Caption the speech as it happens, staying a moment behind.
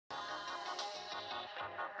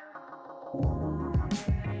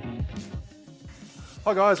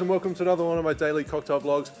Hi guys, and welcome to another one of my daily cocktail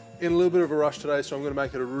vlogs. In a little bit of a rush today, so I'm going to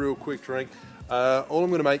make it a real quick drink. All I'm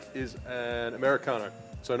going to make is an Americano.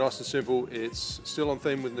 So nice and simple. It's still on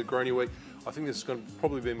theme with Negroni week. I think this is going to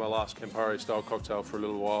probably be my last Campari style cocktail for a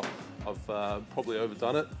little while. I've probably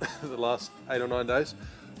overdone it the last 8 or 9 days.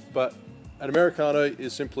 But an Americano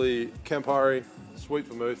is simply Campari, sweet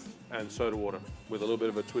vermouth, and soda water with a little bit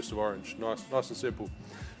of a twist of orange. Nice and simple.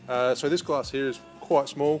 So this glass here is quite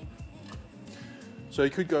small. So you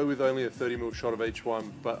could go with only a 30ml shot of each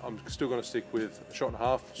one, but I'm still going to stick with a shot and a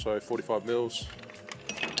half, so 45 mils.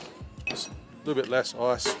 Just a little bit less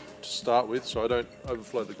ice to start with, so I don't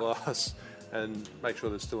overflow the glass, and make sure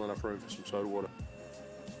there's still enough room for some soda water.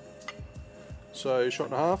 So shot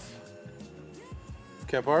and a half of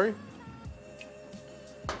Campari.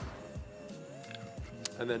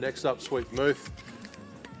 And then next up, sweet vermouth,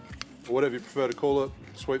 or whatever you prefer to call it.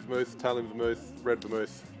 Sweet vermouth, Italian vermouth, red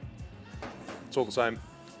vermouth. It's all the same.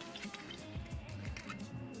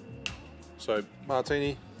 So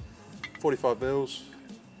martini, 45 mils.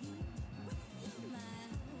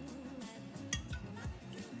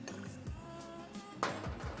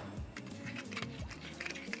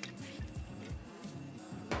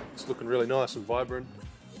 It's looking really nice and vibrant.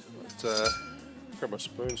 But, grab my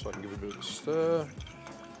spoon so I can give it a bit of a stir.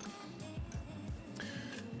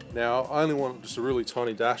 Now I only want just a really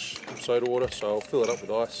tiny dash of soda water, so I'll fill it up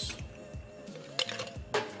with ice.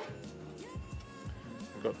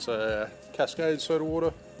 Got Cascade soda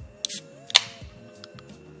water.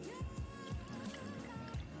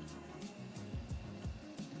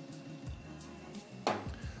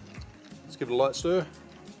 Let's give it a light stir.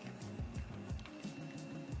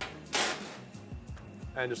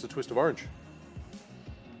 And just a twist of orange.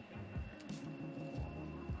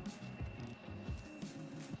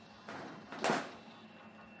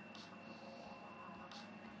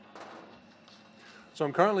 So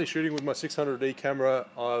I'm currently shooting with my 600D camera.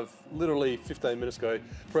 I've literally 15 minutes ago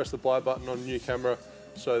pressed the buy button on a new camera,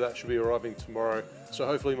 so that should be arriving tomorrow. So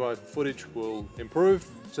hopefully my footage will improve.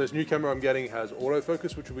 So this new camera I'm getting has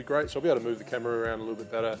autofocus, which will be great. So I'll be able to move the camera around a little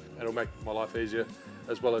bit better, and it'll make my life easier,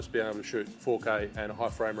 as well as being able to shoot 4K and a high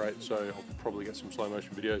frame rate. So I'll probably get some slow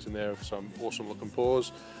motion videos in there of some awesome looking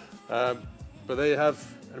pours. But there you have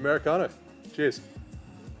an Americano. Cheers.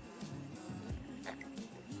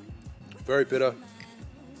 Very bitter.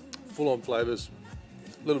 Full on flavours,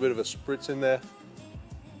 a little bit of a spritz in there.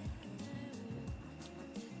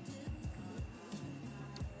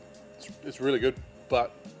 It's really good,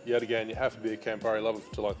 but yet again, you have to be a Campari lover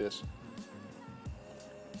to like this.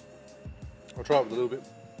 I'll try it with a little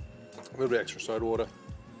bit extra soda water.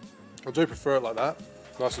 I do prefer it like that,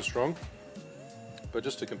 nice and strong, but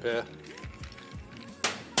just to compare.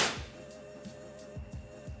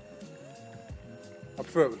 I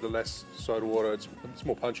prefer it with the less soda water. It's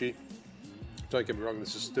more punchy. Don't get me wrong,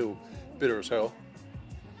 this is still bitter as hell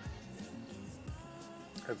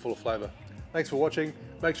and full of flavour. Thanks for watching.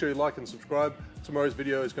 Make sure you like and subscribe. Tomorrow's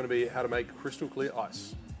video is going to be how to make crystal clear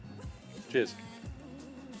ice. Cheers.